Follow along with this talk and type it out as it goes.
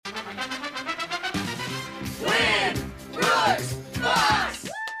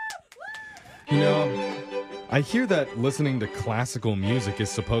I hear that listening to classical music is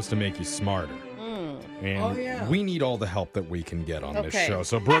supposed to make you smarter. And we need all the help that we can get on this show.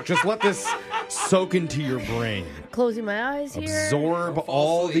 So, Brooke, just let this soak into your brain. Closing my eyes here. Absorb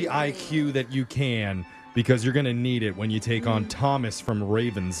all the IQ that you can, because you're going to need it when you take on Thomas from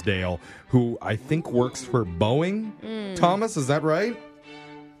Ravensdale, who I think works for Boeing. Thomas, is that right?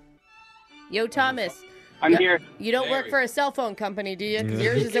 Yo, Thomas. I'm here. You don't work for a cell phone company, do you? Because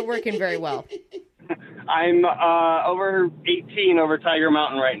yours isn't working very well. I'm over 18 over Tiger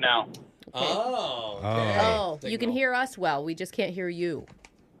Mountain right now. Okay. Oh, You can hear us well. We just can't hear you.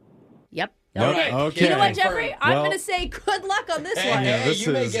 Yep. Nope. Okay. Okay. You know what, Jeffrey? I'm Well- going to say good luck on this one. Yeah, this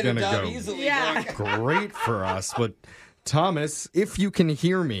you may is get going it to done go easily. Yeah. Brooke. great for us. But, Thomas, if you can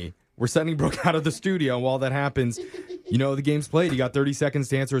hear me, we're sending Brooke out of the studio. While that happens, you know the game's played. You got 30 seconds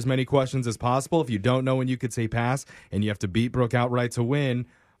to answer as many questions as possible. If you don't know when you could say pass, and you have to beat Brooke outright to win.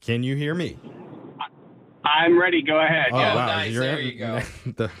 Can you hear me? I'm ready. Go ahead. Oh, yeah. wow. nice. You're- There you go.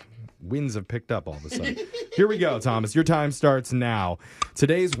 The winds have picked up all of a sudden. Here we go, Thomas. Your time starts now.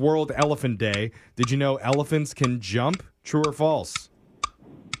 Today's World Elephant Day. Did you know elephants can jump? True or false?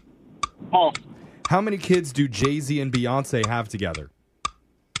 False. How many kids do Jay-Z and Beyonce have together?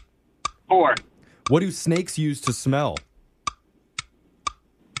 4. What do snakes use to smell?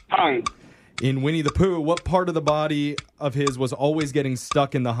 Tongue. In Winnie the Pooh, what part of the body of his was always getting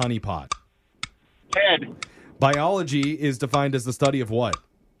stuck in the honey pot? Head. Biology is defined as the study of what?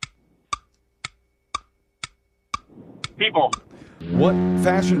 People. What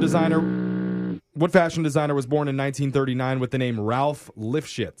fashion designer was born in 1939 with the name Ralph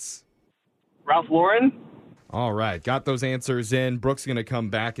Lifshitz? Ralph Lauren. All right, got those answers in. Brooke's going to come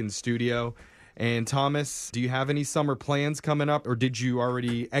back in studio. And Thomas, do you have any summer plans coming up, or did you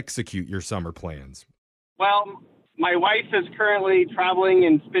already execute your summer plans? Well, my wife is currently traveling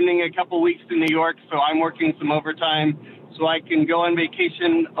and spending a couple weeks in New York, so I'm working some overtime so I can go on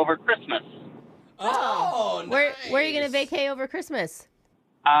vacation over Christmas. Oh, Where are you going to nice. vacay over Christmas?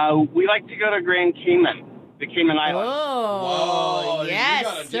 We like to go to Grand Cayman, the Cayman Islands. Oh, Whoa, yes, you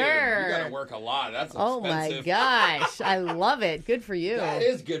gotta, sir. Dude, you gotta work a lot. That's Oh, expensive. my gosh. I love it. Good for you. That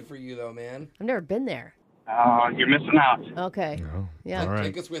is good for you, though, man. I've never been there. Oh, you're missing out. Okay. No. Yeah. All right.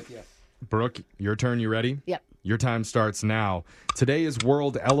 Take us with you. Brooke, your turn. You ready? Yep. Your time starts now. Today is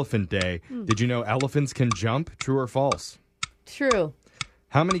World Elephant Day. Did you know elephants can jump? True or false? True.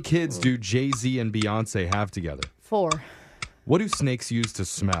 How many kids do Jay-Z and Beyonce have together? 4. What do snakes use to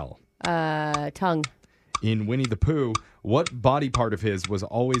smell? Tongue. In Winnie the Pooh, what body part of his was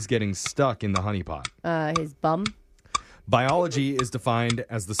always getting stuck in the honey pot? His bum. Biology is defined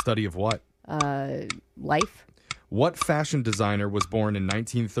as the study of what? Life. What fashion designer was born in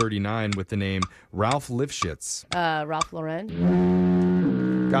 1939 with the name Ralph Lifshitz? Ralph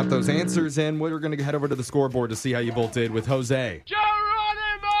Lauren. Got those answers in. We're going to head over to the scoreboard to see how you both did with Jose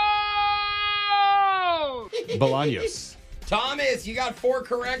Bolaños. Thomas, you got 4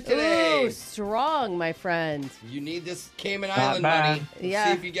 correct today. Ooh, strong, my friend. You need this Cayman Island bad. money. Yeah.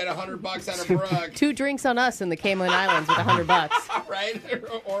 See if you get $100 out of Brooke. 2 drinks on us in the Cayman Islands with $100. Right?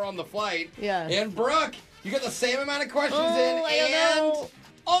 Or on the flight. Yeah. And Brooke, you got the same amount of questions Oh, in I don't know.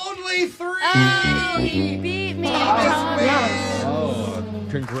 only 3. Oh, he beat me. Thomas. Oh,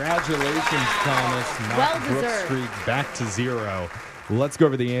 congratulations, Thomas. Knocked Well Brooke's deserved. streak back to 0. Let's go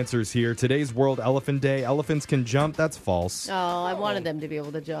over the answers here. Today's World Elephant Day. Elephants can jump. That's false. Oh, I wanted them to be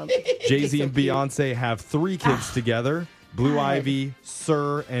able to jump. Jay-Z so and cute. Beyonce have 3 kids together. Blue God. Ivy,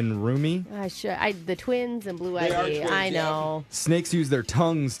 Sir, and Rumi. The twins and Blue They are Ivy. twins, I yeah. know. Snakes use their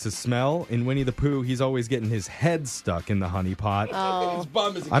tongues to smell. In Winnie the Pooh, he's always getting his head stuck in the honey pot. His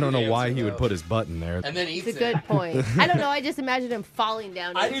bum is a I don't good know why answer, he would though. put his butt in there. And then eats It's a it. good point. I don't know. I just imagine him falling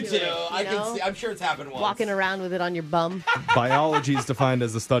down. I do into too. It, you I know? can see. I'm sure it's happened once. Walking around with it on your bum. Biology is defined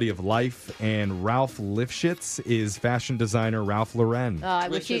as the study of life, and Ralph Lifshitz is fashion designer Ralph Lauren. I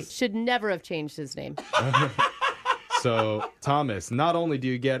Which wish he is- should never have changed his name. So, Thomas, not only do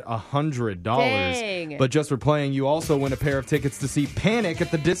you get $100, Dang. but just for playing, you also win a pair of tickets to see Panic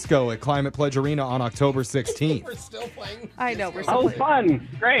at the Disco at Climate Pledge Arena on October 16th. We're still playing. I know, we're Disco. still Oh, fun.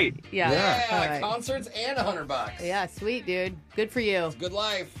 Great. Yeah. Yeah. Yeah, All right. concerts and $100. Yeah, sweet, dude. Good for you. Good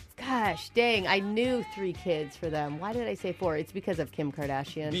life. Gosh, dang. I knew 3 kids for them. Why did I say 4? It's because of Kim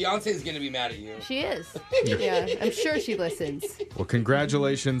Kardashian. Beyonce's gonna be mad at you. She is. Yeah, I'm sure she listens. Well,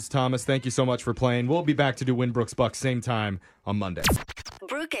 congratulations, Thomas. Thank you so much for playing. We'll be back to do Winbrooks Bucks same time on Monday.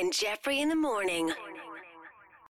 Brooke and Jeffrey in the morning.